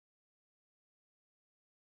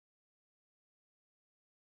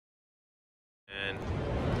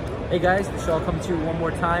Hey guys, this show coming to you one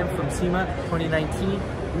more time from Sema 2019.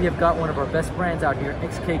 We have got one of our best brands out here,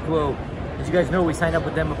 Xkglow. As you guys know, we signed up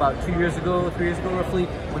with them about 3 years ago roughly.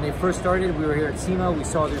 When they first started, we were here at Sema. We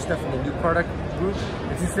saw their stuff in the new product group.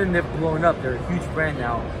 And since then, they've blown up. They're a huge brand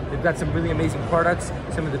now. They've got some really amazing products,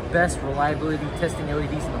 some of the best reliability testing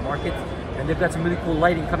LEDs in the market. And they've got some really cool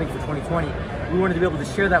lighting coming for 2020. We wanted to be able to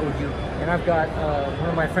share that with you. And I've got one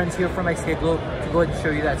of my friends here from Xkglow to go ahead and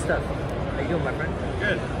show you that stuff. How you doing, my friend?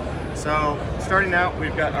 Good. So, starting out,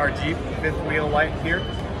 we've got our Jeep fifth wheel light here.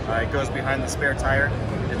 It goes behind the spare tire.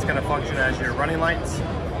 It's going to function as your running lights,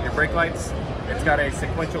 your brake lights. It's got a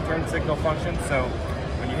sequential turn signal function, so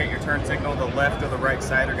when you hit your turn signal, the left or the right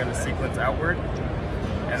side are going to sequence outward.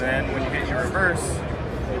 And then when you hit your reverse,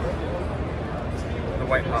 the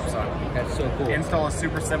white pops on. That's so cool. Install is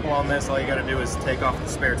super simple on this. All you got to do is take off the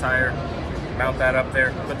spare tire, mount that up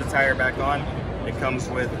there, put the tire back on. It comes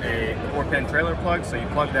with a 4-pin trailer plug, so you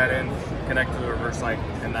plug that in, connect to the reverse light,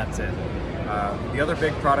 and that's it. The other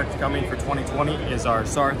big product coming for 2020 is our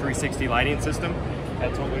SAR 360 lighting system.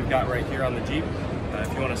 That's what we've got right here on the Jeep.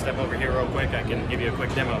 If you want to step over here real quick, I can give you a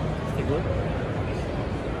quick demo. Take a look.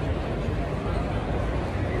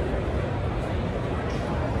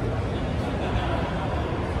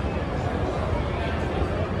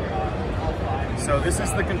 So this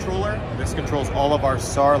is the controller. This controls all of our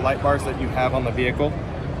SAR light bars that you have on the vehicle.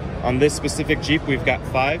 On this specific Jeep, we've got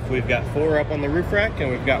 5. We've got 4 up on the roof rack, and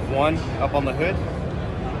we've got 1 up on the hood.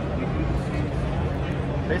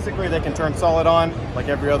 Basically, they can turn solid on like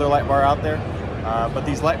every other light bar out there, but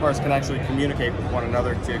these light bars can actually communicate with one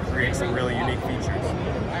another to create some really unique features.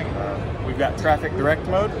 We've got traffic direct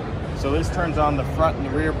mode. So this turns on the front and the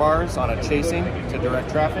rear bars on a chasing to direct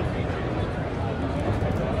traffic.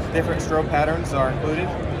 Different strobe patterns are included.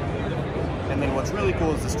 And then what's really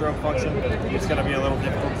cool is the strobe function. It's going to be a little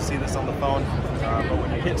difficult to see this on the phone, but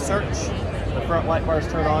when you hit search, the front light bars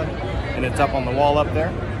turn on, and it's up on the wall up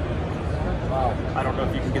there. Wow. I don't know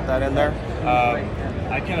if you can get that in there.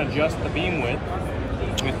 I can adjust the beam width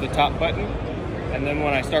with the top button, and then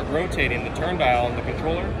when I start rotating the turn dial on the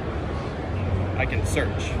controller, I can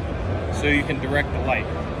search. So you can direct the light.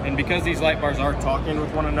 And because these light bars are talking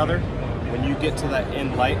with one another, when you get to that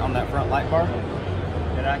end light on that front light bar,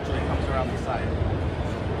 it actually comes around the side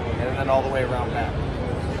and then all the way around back.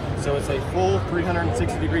 So it's a full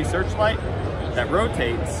 360-degree searchlight that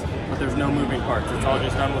rotates, but there's no moving parts. It's all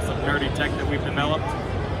just done with some nerdy tech that we've developed,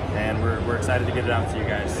 and we're excited to get it out to you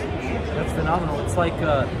guys. That's phenomenal. It's like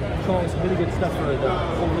showing some really good stuff for the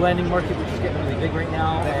overlanding market, which is getting really big right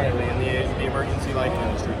now. Definitely, and the emergency lighting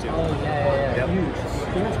industry too. Oh yeah. Yep. Huge.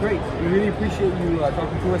 So that's great. We really appreciate you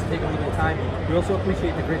talking to us, taking a little time. We also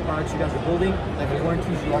appreciate the great products you guys are building and the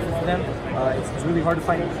warranties you offer for them. It's really hard to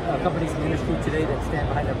find companies in the industry today that stand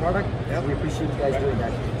behind their product. Yep. We appreciate you guys doing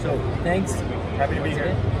that. So thanks. Happy to be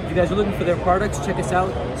here. If you guys are looking for their products, check us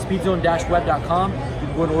out, speedzone-web.com. You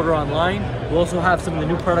can go and order online. We'll also have some of the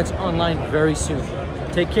new products online very soon.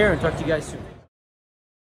 Take care and talk to you guys soon.